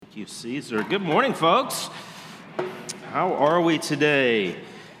Thank you, Caesar. Good morning, folks. How are we today?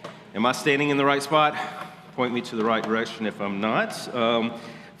 Am I standing in the right spot? Point me to the right direction if I'm not.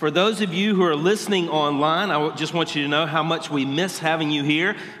 For those of you who are listening online, I just want you to know how much we miss having you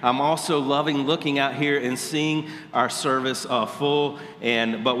here. I'm also loving looking out here and seeing our service full,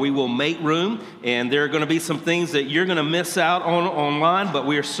 but we will make room, and there are going to be some things that you're going to miss out on online, but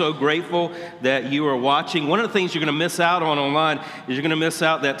we are so grateful that you are watching. One of the things you're going to miss out on online is you're going to miss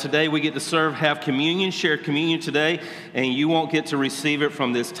out that today we get to have communion, share communion today, and you won't get to receive it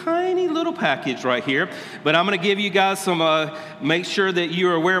from this tiny little package right here. But I'm going to give you guys some, make sure that you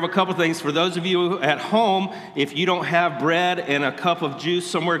are aware of a couple things. For those of you at home, if you don't have bread and a cup of juice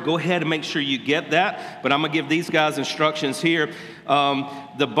somewhere, go ahead and make sure you get that. But I'm going to give these guys instructions here.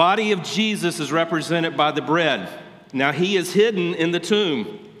 The body of Jesus is represented by the bread. Now, he is hidden in the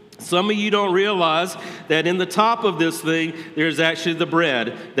tomb. Some of you don't realize that in the top of this thing, there's actually the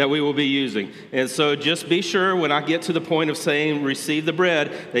bread that we will be using. And so just be sure when I get to the point of saying receive the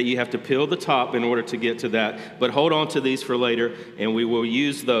bread that you have to peel the top in order to get to that. But hold on to these for later, and we will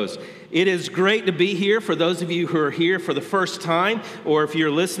use those. It is great to be here. For those of you who are here for the first time, or if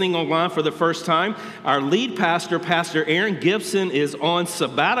you're listening online for the first time, our lead pastor, Pastor Aaron Gibson, is on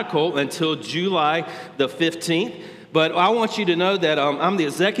sabbatical until July the 15th. But I want you to know that I'm the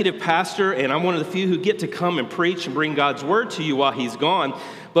executive pastor, and I'm one of the few who get to come and preach and bring God's word to you while he's gone.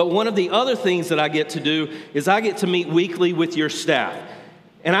 But one of the other things that I get to do is I get to meet weekly with your staff.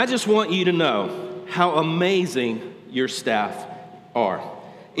 And I just want you to know how amazing your staff are.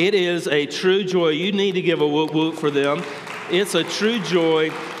 It is a true joy. You need to give a whoop whoop for them. It's a true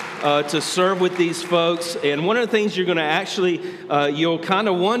joy to serve with these folks. And one of the things you're going to actually, you'll kind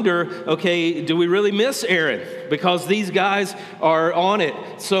of wonder, okay, do we really miss Aaron? Because these guys are on it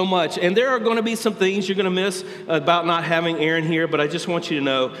so much. And there are going to be some things you're going to miss about not having Aaron here, but I just want you to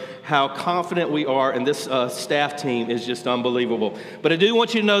know how confident we are, and this staff team is just unbelievable. But I do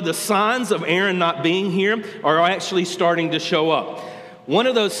want you to know the signs of Aaron not being here are actually starting to show up. One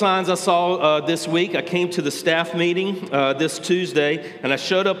of those signs I saw this week, I came to the staff meeting this Tuesday, and I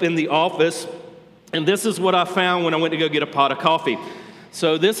showed up in the office, and this is what I found when I went to go get a pot of coffee.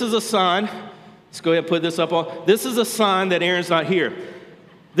 So this is a sign. Let's go ahead and put this up on. This is a sign that Aaron's not here.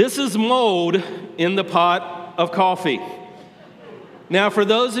 This is mold in the pot of coffee. Now, for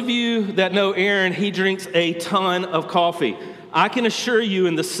those of you that know Aaron, he drinks a ton of coffee. I can assure you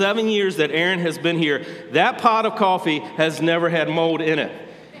in the 7 years that Aaron has been here, that pot of coffee has never had mold in it.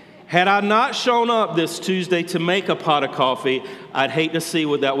 Had I not shown up this Tuesday to make a pot of coffee, I'd hate to see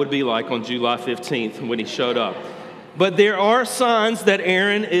what that would be like on July 15th when he showed up. But there are signs that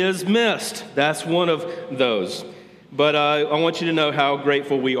Aaron is missed. That's one of those. But I want you to know how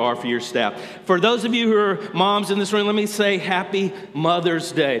grateful we are for your staff. For those of you who are moms in this room, let me say Happy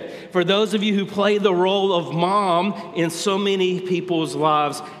Mother's Day. For those of you who play the role of mom in so many people's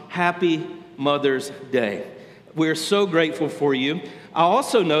lives, Happy Mother's Day. We're so grateful for you. I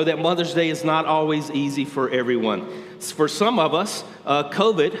also know that Mother's Day is not always easy for everyone. For some of us,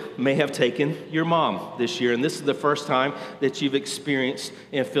 COVID may have taken your mom this year, and this is the first time that you've experienced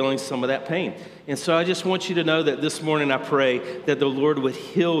and feeling some of that pain. And so I just want you to know that this morning I pray that the Lord would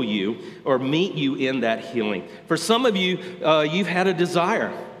heal you or meet you in that healing. For some of you, you've had a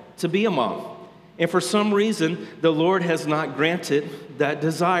desire to be a mom, and for some reason, the Lord has not granted that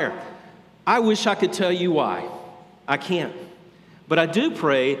desire. I wish I could tell you why. I can't. But I do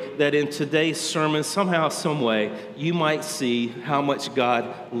pray that in today's sermon, somehow, some way, you might see how much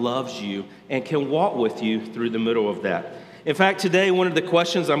God loves you and can walk with you through the middle of that. In fact, today, one of the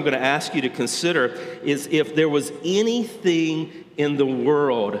questions I'm going to ask you to consider is if there was anything in the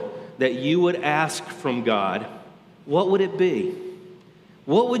world that you would ask from God, what would it be?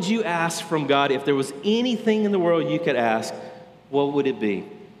 What would you ask from God if there was anything in the world you could ask? What would it be?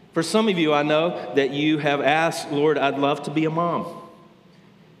 For some of you, I know that you have asked, Lord, I'd love to be a mom.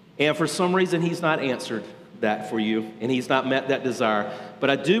 And for some reason, he's not answered that for you, and he's not met that desire. But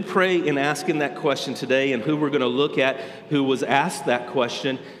I do pray in asking that question today, and who we're going to look at who was asked that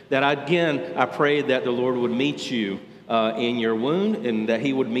question, that I pray that the Lord would meet you in your wound, and that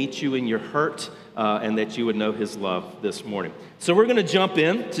he would meet you in your hurt, and that you would know his love this morning. So we're going to jump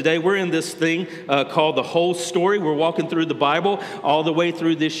in. Today we're in this thing called The Whole Story. We're walking through the Bible all the way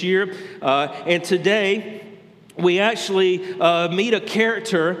through this year. And today we actually meet a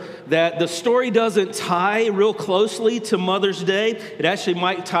character that the story doesn't tie real closely to Mother's Day. It actually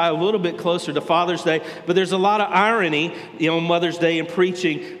might tie a little bit closer to Father's Day, but there's a lot of irony, Mother's Day in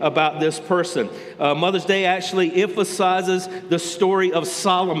preaching about this person. Mother's Day actually emphasizes the story of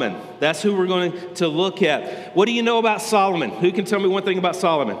Solomon. That's who we're going to look at. What do you know about Solomon? Who can tell me one thing about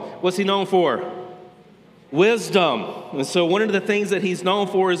Solomon? What's he known for? Wisdom. And so one of the things that he's known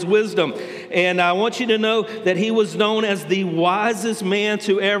for is wisdom. And I want you to know that he was known as the wisest man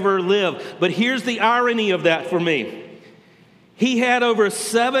to ever live. But here's the irony of that for me. He had over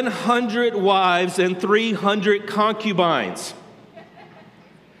 700 wives and 300 concubines.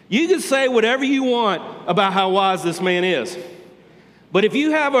 You can say whatever you want about how wise this man is. But if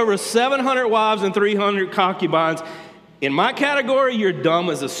you have over 700 wives and 300 concubines, in my category, you're dumb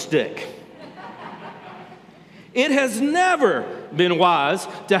as a stick. It has never been wise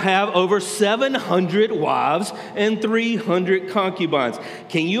to have over 700 wives and 300 concubines.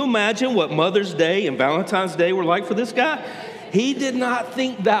 Can you imagine what Mother's Day and Valentine's Day were like for this guy? He did not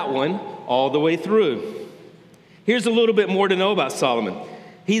think that one all the way through. Here's a little bit more to know about Solomon.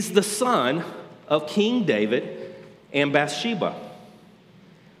 He's the son of King David and Bathsheba.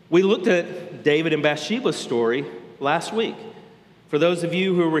 We looked at David and Bathsheba's story last week. For those of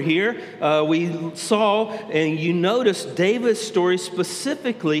you who were here, we saw and you noticed David's story,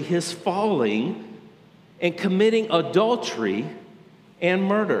 specifically his falling and committing adultery and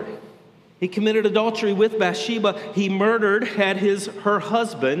murder. He committed adultery with Bathsheba. He had her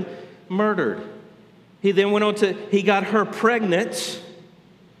husband murdered. He then went on he got her pregnant,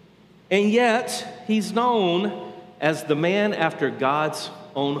 and yet he's known as the man after God's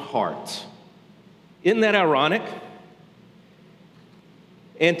own heart. Isn't that ironic?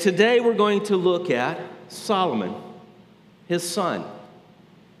 And today we're going to look at Solomon, his son.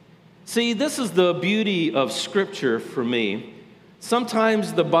 See, this is the beauty of Scripture for me.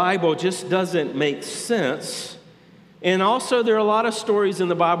 Sometimes the Bible just doesn't make sense. And also there are a lot of stories in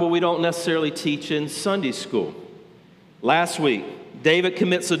the Bible we don't necessarily teach in Sunday school. Last week, David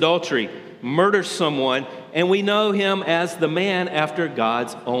commits adultery, murders someone, and we know him as the man after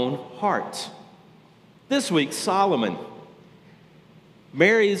God's own heart. This week, Solomon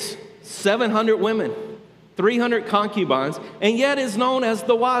marries 700 women, 300 concubines, and yet is known as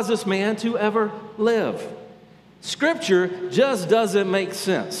the wisest man to ever live. Scripture just doesn't make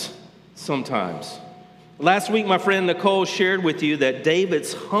sense sometimes. Last week, my friend Nicole shared with you that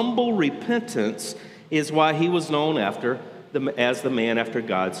David's humble repentance is why he was known as the man after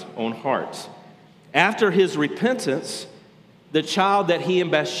God's own heart. After his repentance, the child that he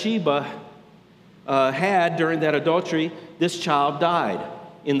and Bathsheba had during that adultery, this child died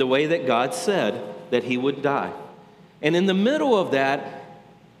in the way that God said that he would die. And in the middle of that,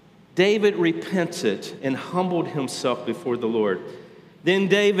 David repented and humbled himself before the Lord. Then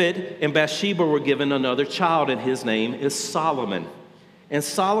David and Bathsheba were given another child, and his name is Solomon. And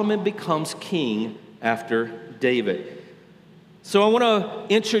Solomon becomes king after David. So I want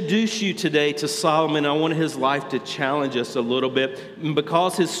to introduce you today to Solomon. I want his life to challenge us a little bit. And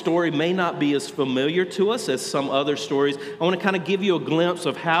because his story may not be as familiar to us as some other stories, I want to kind of give you a glimpse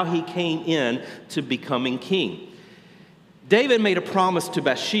of how he came in to becoming king. David made a promise to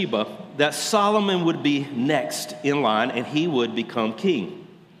Bathsheba that Solomon would be next in line and he would become king.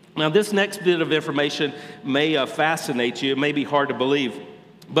 Now, this next bit of information may fascinate you. It may be hard to believe.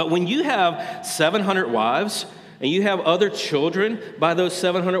 But when you have 700 wives, and you have other children by those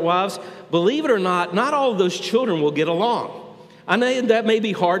 700 wives, believe it or not all of those children will get along. I know that may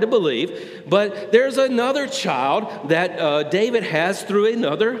be hard to believe, but there's another child that David has through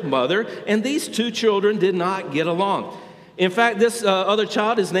another mother, and these two children did not get along. In fact, this other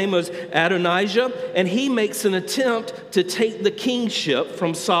child, his name was Adonijah, and he makes an attempt to take the kingship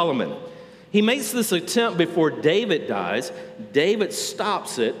from Solomon. He makes this attempt before David dies. David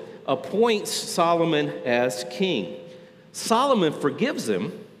stops it, appoints Solomon as king. Solomon forgives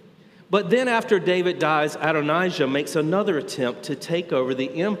him, but then after David dies, Adonijah makes another attempt to take over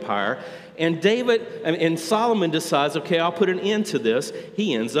the empire, and Solomon decides, okay, I'll put an end to this.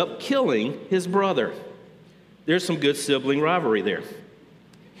 He ends up killing his brother. There's some good sibling rivalry there.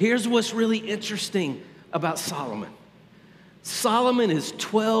 Here's what's really interesting about Solomon. Solomon is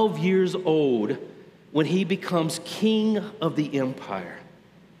 12 years old when he becomes king of the empire.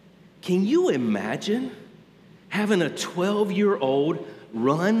 Can you imagine having a 12-year-old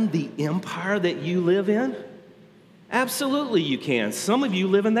run the empire that you live in? Absolutely you can. Some of you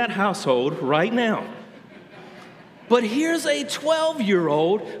live in that household right now. But here's a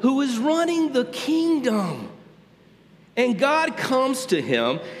 12-year-old who is running the kingdom. And God comes to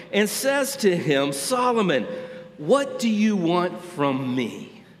him and says to him, Solomon, what do you want from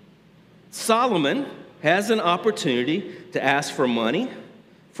me? Solomon has an opportunity to ask for money,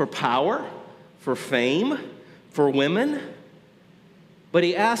 for power, for fame, for women, but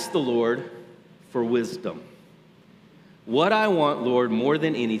he asked the Lord for wisdom. What I want, Lord, more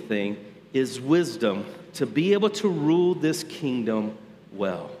than anything, is wisdom to be able to rule this kingdom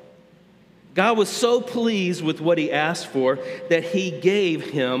well. God was so pleased with what he asked for that he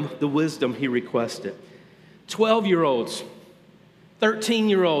gave him the wisdom he requested. 12-year-olds,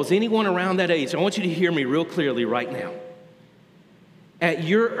 13-year-olds, anyone around that age, I want you to hear me real clearly right now. At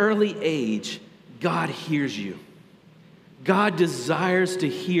your early age, God hears you. God desires to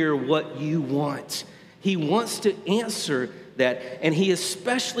hear what you want. He wants to answer that, and he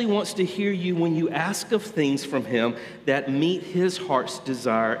especially wants to hear you when you ask of things from him that meet his heart's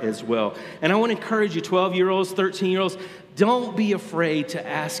desire as well. And I want to encourage you, 12-year-olds, 13-year-olds, don't be afraid to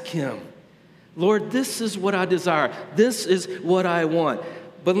ask him. Lord, this is what I desire. This is what I want.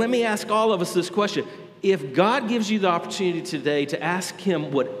 But let me ask all of us this question. If God gives you the opportunity today to ask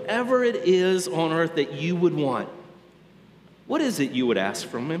him whatever it is on earth that you would want, what is it you would ask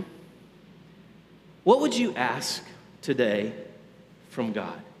from him? What would you ask today from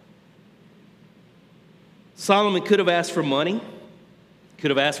God? Solomon could have asked for money,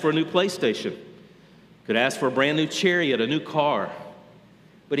 could have asked for a new PlayStation, could have asked for a brand new chariot, a new car,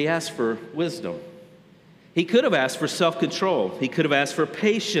 but he asked for wisdom. He could have asked for self-control. He could have asked for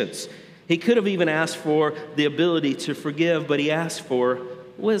patience. He could have even asked for the ability to forgive, but he asked for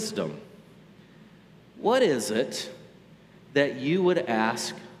wisdom. What is it that you would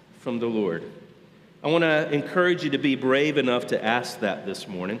ask from the Lord? I want to encourage you to be brave enough to ask that this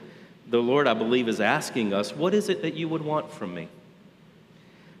morning. The Lord, I believe, is asking us, what is it that you would want from me?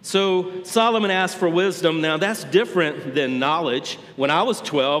 So Solomon asked for wisdom. Now, that's different than knowledge. When I was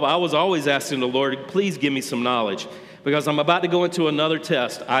 12, I was always asking the Lord, please give me some knowledge, because I'm about to go into another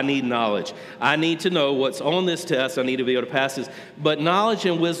test. I need knowledge. I need to know what's on this test. I need to be able to pass this. But knowledge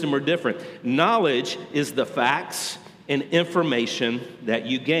and wisdom are different. Knowledge is the facts and information that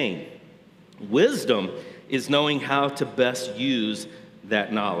you gain. Wisdom is knowing how to best use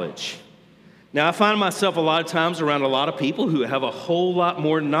that knowledge. Now, I find myself a lot of times around a lot of people who have a whole lot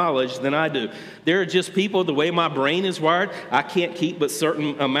more knowledge than I do. There are just people, the way my brain is wired, I can't keep but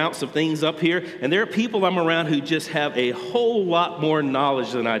certain amounts of things up here. And there are people I'm around who just have a whole lot more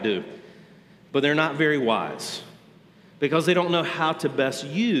knowledge than I do. But they're not very wise because they don't know how to best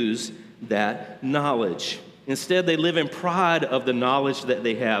use that knowledge. Instead, they live in pride of the knowledge that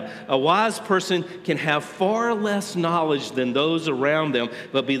they have. A wise person can have far less knowledge than those around them,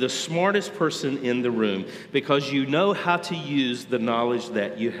 but be the smartest person in the room because you know how to use the knowledge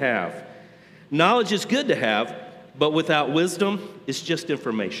that you have. Knowledge is good to have, but without wisdom, it's just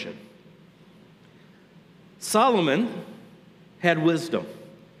information. Solomon had wisdom.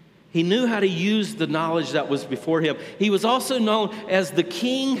 He knew how to use the knowledge that was before him. He was also known as the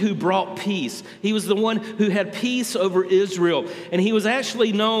king who brought peace. He was the one who had peace over Israel. And he was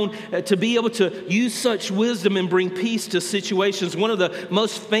actually known to be able to use such wisdom and bring peace to situations. One of the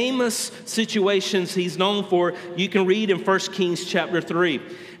most famous situations he's known for, you can read in 1 Kings chapter 3.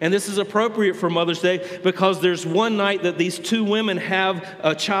 And this is appropriate for Mother's Day because there's one night that these two women have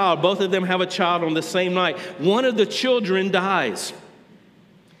a child. Both of them have a child on the same night. One of the children dies.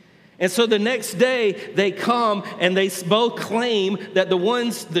 And so the next day they come and they both claim that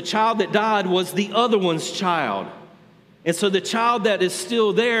the child that died was the other one's child. And so the child that is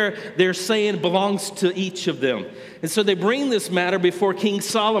still there, they're saying belongs to each of them. And so they bring this matter before King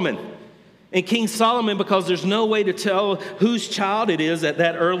Solomon. And King Solomon, because there's no way to tell whose child it is at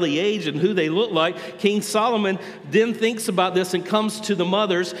that early age and who they look like, King Solomon then thinks about this and comes to the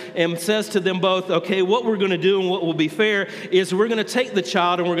mothers and says to them both, okay, what we're going to do and what will be fair is we're going to take the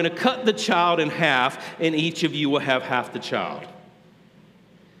child and we're going to cut the child in half, and each of you will have half the child.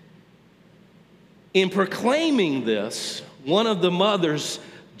 In proclaiming this, one of the mothers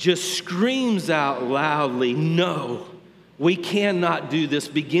just screams out loudly, "No, we cannot do this,"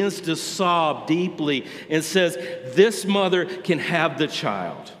 begins to sob deeply and says, this mother can have the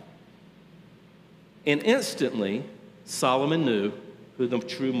child. And instantly, Solomon knew who the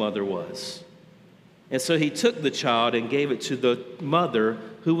true mother was. And so he took the child and gave it to the mother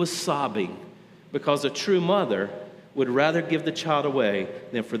who was sobbing, because a true mother would rather give the child away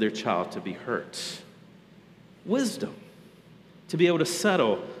than for their child to be hurt. Wisdom, to be able to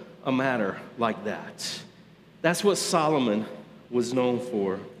settle a matter like that. That's what Solomon was known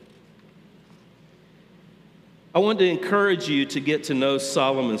for. I want to encourage you to get to know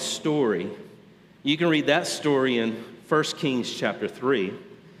Solomon's story. You can read that story in 1 Kings chapter 3.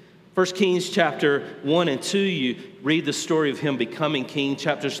 1 Kings chapter 1 and 2, you read the story of him becoming king.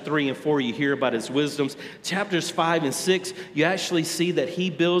 Chapters 3 and 4, you hear about his wisdoms. Chapters 5 and 6, you actually see that he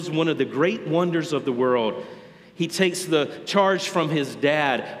builds one of the great wonders of the world. He takes the charge from his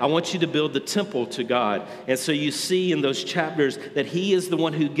dad. I want you to build the temple to God. And so you see in those chapters that he is the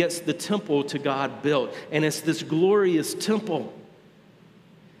one who gets the temple to God built. And it's this glorious temple.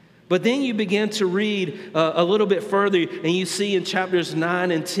 But then you begin to read a little bit further, and you see in chapters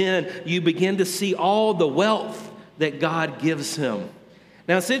 9 and 10, you begin to see all the wealth that God gives him.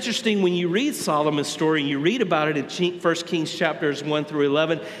 Now, it's interesting when you read Solomon's story and you read about it in 1 Kings chapters 1 through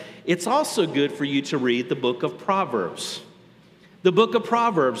 11, it's also good for you to read the book of Proverbs. The book of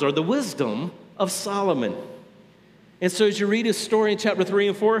Proverbs, or the wisdom of Solomon. And so as you read his story in chapter 3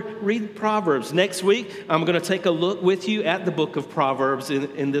 and 4, read Proverbs. Next week, I'm going to take a look with you at the book of Proverbs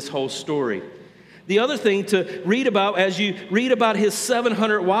in this whole story. The other thing to read about, as you read about his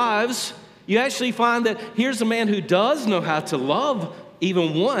 700 wives, you actually find that here's a man who does know how to love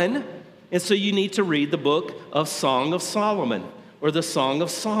even one. And so you need to read the book of Song of Solomon, or the Song of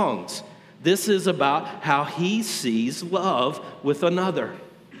Songs. This is about how he sees love with another.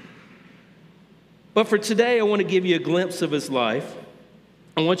 But for today, I want to give you a glimpse of his life.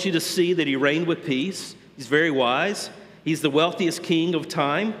 I want you to see that he reigned with peace. He's very wise. He's the wealthiest king of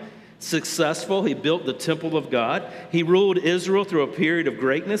time, successful. He built the temple of God. He ruled Israel through a period of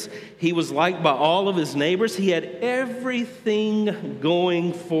greatness. He was liked by all of his neighbors. He had everything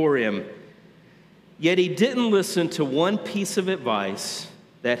going for him. Yet he didn't listen to one piece of advice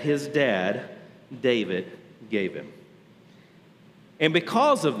that his dad, David, gave him. And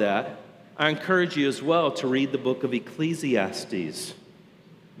because of that, I encourage you as well to read the book of Ecclesiastes,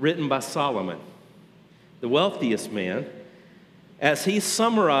 written by Solomon, the wealthiest man, as he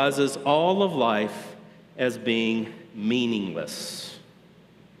summarizes all of life as being meaningless.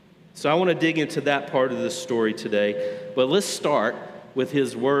 So I want to dig into that part of the story today, but let's start with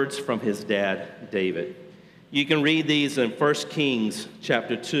his words from his dad, David. You can read these in 1 Kings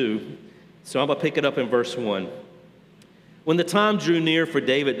chapter 2, so I'm going to pick it up in verse 1. When the time drew near for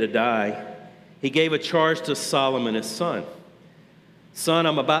David to die, he gave a charge to Solomon, his son. Son,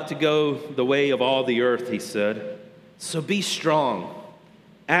 I'm about to go the way of all the earth, he said. So be strong,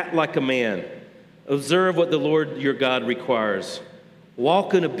 act like a man, observe what the Lord your God requires.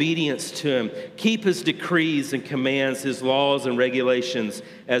 Walk in obedience to him. Keep his decrees and commands, his laws and regulations,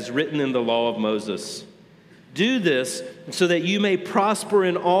 as written in the law of Moses. Do this so that you may prosper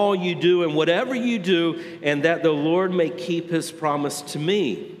in all you do and whatever you do, and that the Lord may keep his promise to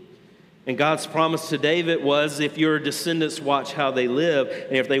me. And God's promise to David was, if your descendants watch how they live,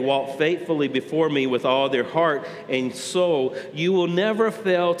 and if they walk faithfully before me with all their heart and soul, you will never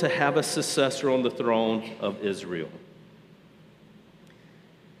fail to have a successor on the throne of Israel.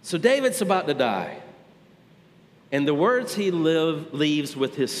 So David's about to die, and the words he leaves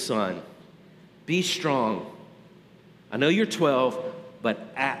with his son, be strong. I know you're 12, but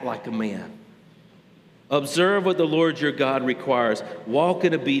act like a man. Observe what the Lord your God requires. Walk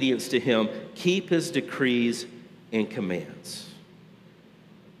in obedience to him. Keep his decrees and commands.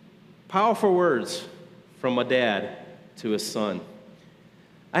 Powerful words from a dad to his son.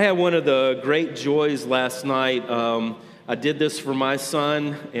 I had one of the great joys last night. I did this for my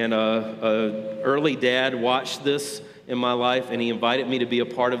son, and an early dad watched this in my life, and he invited me to be a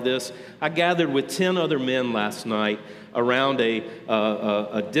part of this. I gathered with 10 other men last night around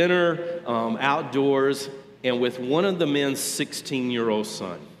a dinner outdoors, and with one of the men's 16-year-old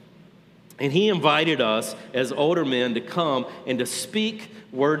son. And he invited us as older men to come and to speak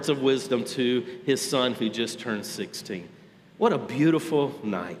words of wisdom to his son who just turned 16. What a beautiful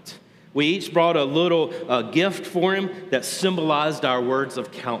night. We each brought a little gift for him that symbolized our words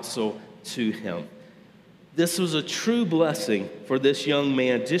of counsel to him. This was a true blessing for this young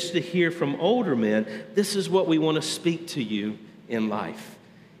man, just to hear from older men, this is what we want to speak to you in life.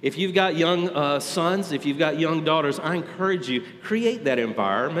 If you've got young sons, if you've got young daughters, I encourage you, create that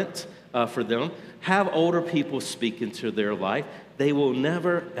environment for them. Have older people speak into their life. They will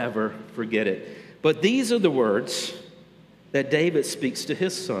never, ever forget it. But these are the words that David speaks to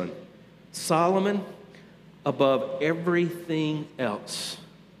his son. Solomon, above everything else,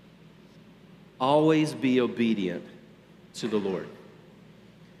 always be obedient to the Lord.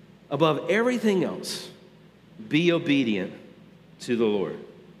 Above everything else, be obedient to the Lord.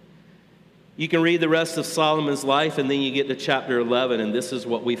 You can read the rest of Solomon's life, and then you get to chapter 11, and this is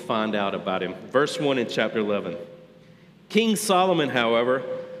what we find out about him. Verse 1 in chapter 11. King Solomon, however,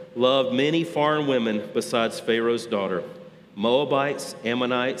 loved many foreign women besides Pharaoh's daughter, Moabites,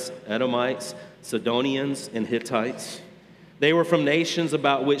 Ammonites, Edomites, Sidonians, and Hittites. They were from nations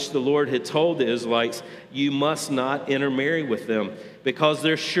about which the Lord had told the Israelites, you must not intermarry with them, because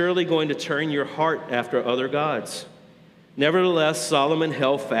they're surely going to turn your heart after other gods. Nevertheless, Solomon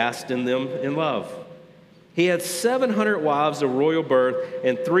held fast in them in love. He had 700 wives of royal birth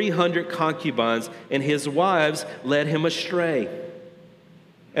and 300 concubines, and his wives led him astray.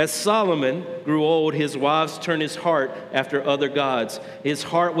 As Solomon grew old, his wives turned his heart after other gods. His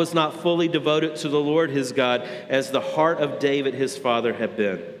heart was not fully devoted to the Lord his God, as the heart of David his father had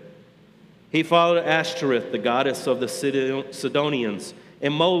been. He followed Ashtoreth, the goddess of the Sidonians,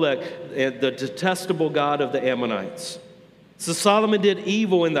 and Molech, the detestable god of the Ammonites. So Solomon did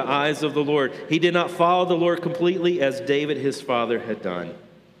evil in the eyes of the Lord. He did not follow the Lord completely as David his father had done.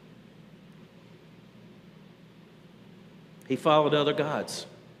 He followed other gods.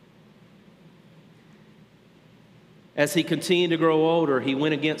 As he continued to grow older, he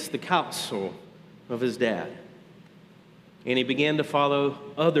went against the counsel of his dad. And he began to follow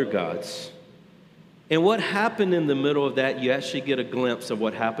other gods. And what happened in the middle of that, you actually get a glimpse of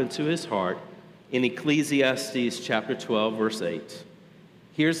what happened to his heart in Ecclesiastes chapter 12, verse 8.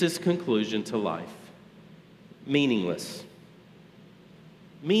 Here's his conclusion to life. Meaningless.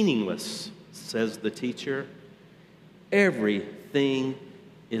 Meaningless, says the teacher. Everything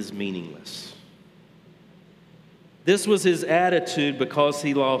is meaningless. This was his attitude because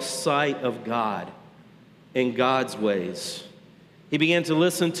he lost sight of God and God's ways. He began to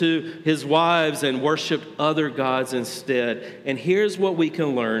listen to his wives and worship other gods instead. And here's what we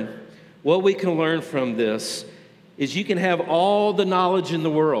can learn. What we can learn from this is you can have all the knowledge in the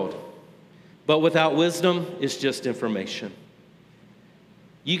world, but without wisdom, it's just information.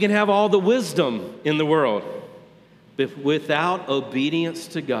 You can have all the wisdom in the world, but without obedience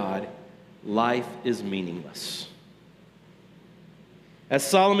to God, life is meaningless. As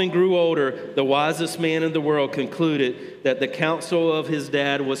Solomon grew older, the wisest man in the world concluded that the counsel of his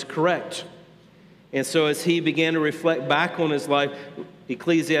dad was correct. And so as he began to reflect back on his life,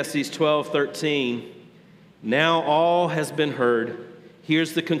 Ecclesiastes 12:13, now all has been heard.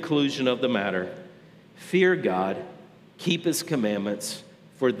 Here's the conclusion of the matter. Fear God, keep his commandments,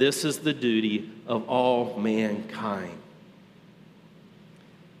 for this is the duty of all mankind.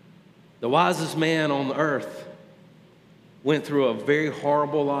 The wisest man on the earth went through a very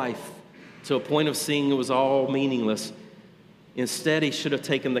horrible life to a point of seeing it was all meaningless. Instead, he should have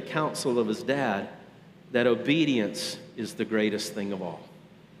taken the counsel of his dad that obedience is the greatest thing of all.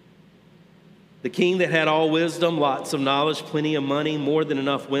 The king that had all wisdom, lots of knowledge, plenty of money, more than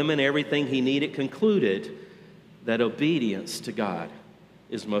enough women, everything he needed, concluded that obedience to God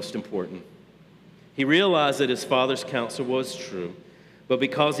is most important. He realized that his father's counsel was true, but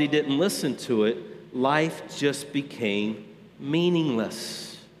because he didn't listen to it, life just became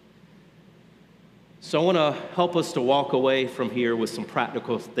meaningless. So I want to help us to walk away from here with some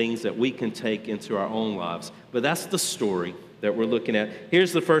practical things that we can take into our own lives. But that's the story that we're looking at.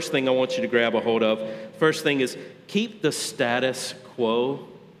 Here's the first thing I want you to grab a hold of. First thing is keep the status quo.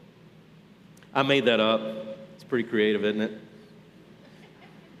 I made that up. It's pretty creative, isn't it?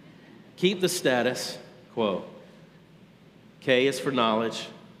 Keep the status quo. K is for knowledge,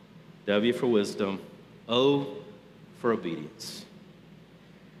 W for wisdom, O for obedience.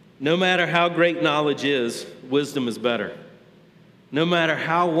 No matter how great knowledge is, wisdom is better. No matter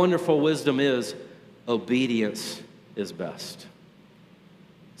how wonderful wisdom is, obedience is best.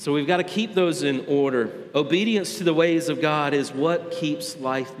 So we've got to keep those in order. Obedience to the ways of God is what keeps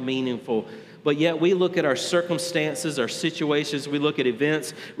life meaningful. But yet we look at our circumstances, our situations, we look at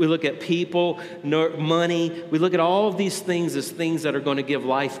events, we look at people, money, we look at all of these things as things that are going to give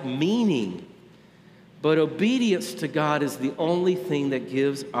life meaning. But obedience to God is the only thing that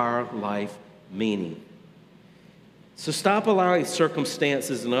gives our life meaning. So stop allowing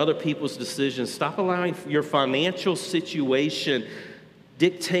circumstances and other people's decisions, stop allowing your financial situation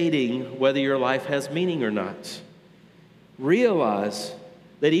dictating whether your life has meaning or not. Realize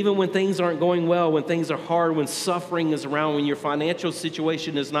that even when things aren't going well, when things are hard, when suffering is around, when your financial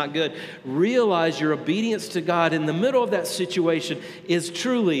situation is not good, realize your obedience to God in the middle of that situation is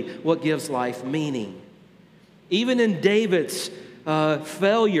truly what gives life meaning. Even in David's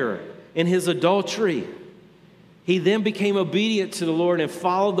failure in his adultery, he then became obedient to the Lord and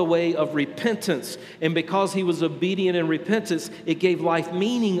followed the way of repentance. And because he was obedient in repentance, it gave life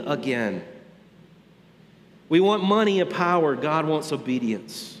meaning again. We want money and power. God wants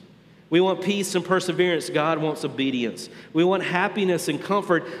obedience. We want peace and perseverance. God wants obedience. We want happiness and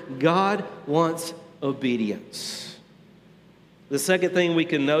comfort. God wants obedience. The second thing we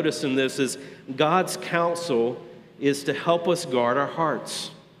can notice in this is God's counsel is to help us guard our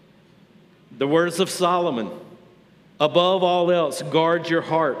hearts. The words of Solomon, Above all else, guard your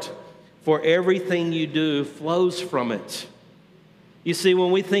heart, for everything you do flows from it. You see,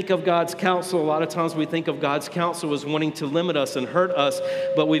 when we think of God's counsel, a lot of times we think of God's counsel as wanting to limit us and hurt us,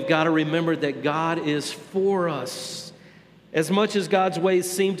 but we've got to remember that God is for us. As much as God's ways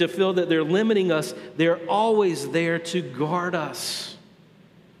seem to feel that they're limiting us, they're always there to guard us.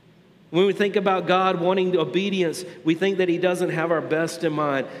 When we think about God wanting obedience, we think that He doesn't have our best in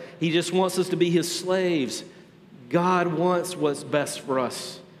mind. He just wants us to be His slaves. God wants what's best for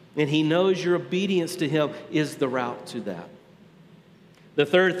us, and He knows your obedience to Him is the route to that. The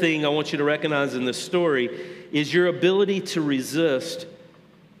third thing I want you to recognize in this story is your ability to resist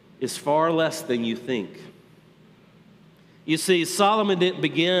is far less than you think. You see, Solomon didn't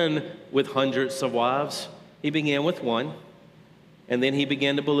begin with hundreds of wives. He began with one. And then he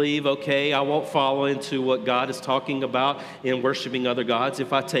began to believe, okay, I won't follow into what God is talking about in worshiping other gods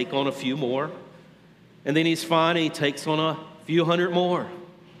if I take on a few more. And then he's fine, and he takes on a few hundred more.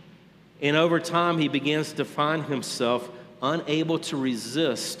 And over time, he begins to find himself unable to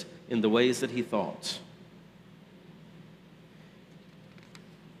resist in the ways that he thought.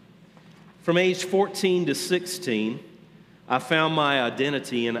 From age 14 to 16, I found my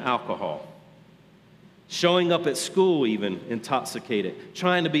identity in alcohol. Showing up at school even intoxicated,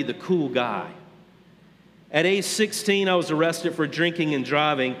 trying to be the cool guy. At age 16, I was arrested for drinking and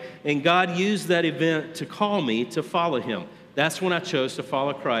driving, and God used that event to call me to follow Him. That's when I chose to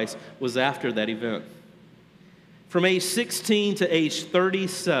follow Christ, was after that event. From age 16 to age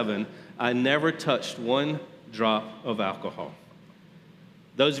 37, I never touched one drop of alcohol.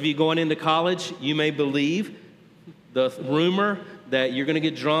 Those of you going into college, you may believe the rumor that you're going to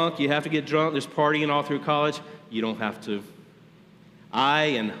get drunk, you have to get drunk, there's partying all through college. You don't have to. I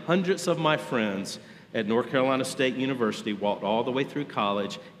and hundreds of my friends at North Carolina State University walked all the way through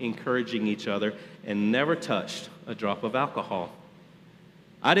college, encouraging each other, and never touched a drop of alcohol.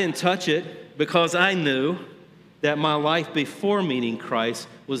 I didn't touch it because I knew that my life before meeting Christ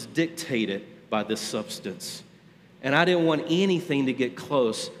was dictated by this substance. And I didn't want anything to get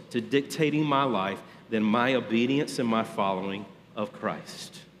close to dictating my life than my obedience and my following of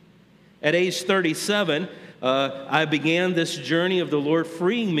Christ. At age 37, I began this journey of the Lord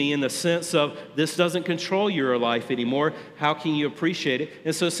freeing me in the sense of this doesn't control your life anymore. How can you appreciate it?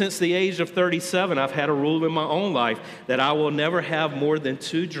 And so since the age of 37, I've had a rule in my own life that I will never have more than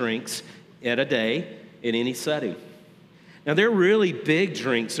 2 drinks at a day in any setting. Now, they're really big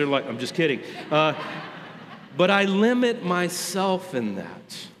drinks. They're like, I'm just kidding. But I limit myself in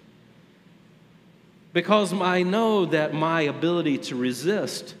that because I know that my ability to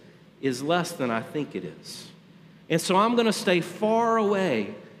resist is less than I think it is. And so I'm going to stay far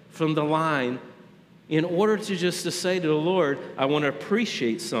away from the line in order to just to say to the Lord, I want to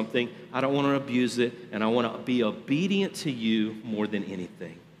appreciate something, I don't want to abuse it, and I want to be obedient to you more than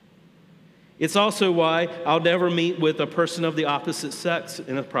anything. It's also why I'll never meet with a person of the opposite sex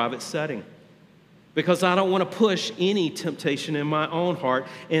in a private setting, because I don't want to push any temptation in my own heart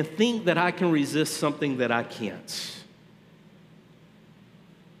and think that I can resist something that I can't.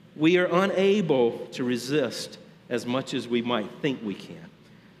 We are unable to resist as much as we might think we can.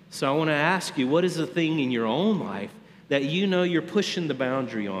 So I want to ask you, what is the thing in your own life that you know you're pushing the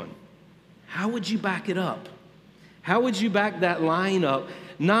boundary on? How would you back it up? How would you back that line up?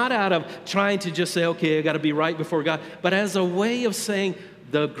 Not out of trying to just say, okay, I got to be right before God, but as a way of saying,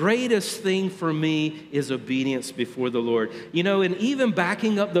 the greatest thing for me is obedience before the Lord. You know, and even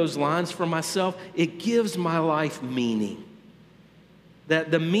backing up those lines for myself, it gives my life meaning. That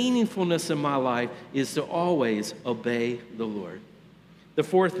the meaningfulness in my life is to always obey the Lord. The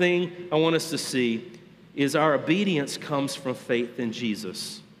fourth thing I want us to see is our obedience comes from faith in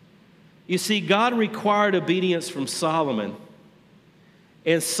Jesus. You see, God required obedience from Solomon.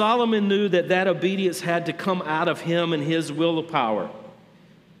 And Solomon knew that that obedience had to come out of him and his willpower.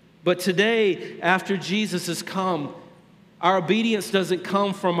 But today, after Jesus has come, our obedience doesn't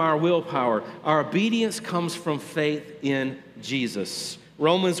come from our willpower. Our obedience comes from faith in Jesus.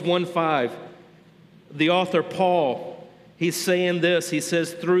 Romans 1:5, the author Paul, he's saying this. He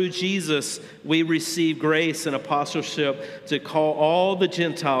says, through Jesus, we receive grace and apostleship to call all the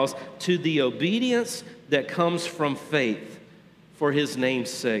Gentiles to the obedience that comes from faith for his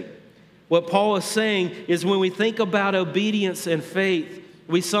name's sake. What Paul is saying is when we think about obedience and faith,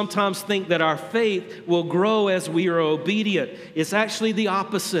 we sometimes think that our faith will grow as we are obedient. It's actually the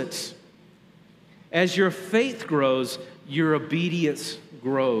opposite. As your faith grows, your obedience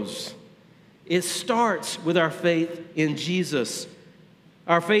grows. It starts with our faith in Jesus.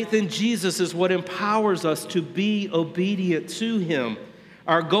 Our faith in Jesus is what empowers us to be obedient to Him.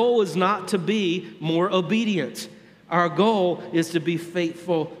 Our goal is not to be more obedient. Our goal is to be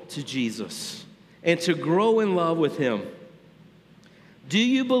faithful to Jesus and to grow in love with him. Do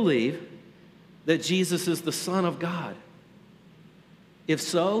you believe that Jesus is the Son of God? If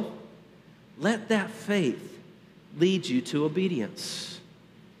so, let that faith lead you to obedience.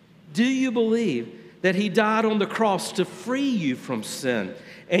 Do you believe that he died on the cross to free you from sin,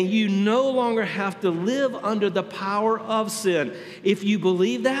 and you no longer have to live under the power of sin? If you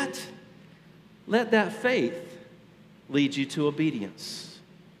believe that, let that faith lead you to obedience.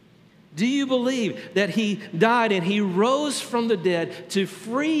 Do you believe that he died and he rose from the dead to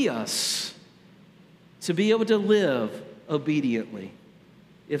free us to be able to live obediently?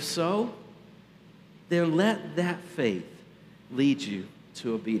 If so, then let that faith lead you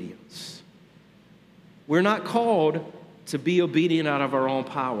to obedience. We're not called to be obedient out of our own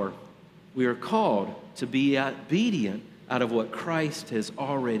power. We are called to be obedient out of what Christ has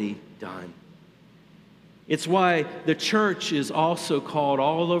already done. It's why the church is also called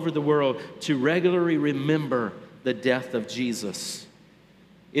all over the world to regularly remember the death of Jesus.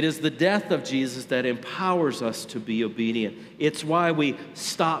 It is the death of Jesus that empowers us to be obedient. It's why we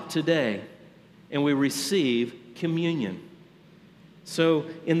stop today and we receive communion. So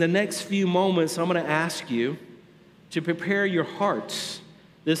in the next few moments, I'm going to ask you to prepare your hearts.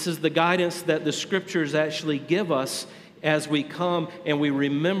 This is the guidance that the scriptures actually give us as we come and we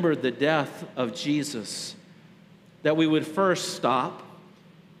remember the death of Jesus. That we would first stop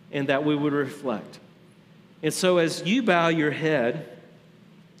and that we would reflect. And so as you bow your head,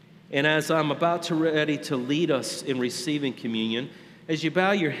 and as I'm about to ready to lead us in receiving communion, as you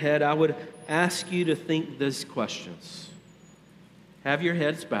bow your head, I would ask you to think these questions. Have your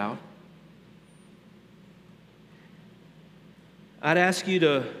heads bowed. I'd ask you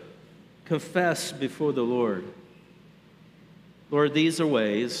to confess before the Lord. Lord, these are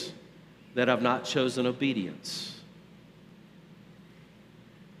ways that I've not chosen obedience.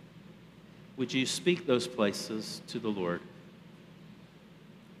 Would you speak those places to the Lord?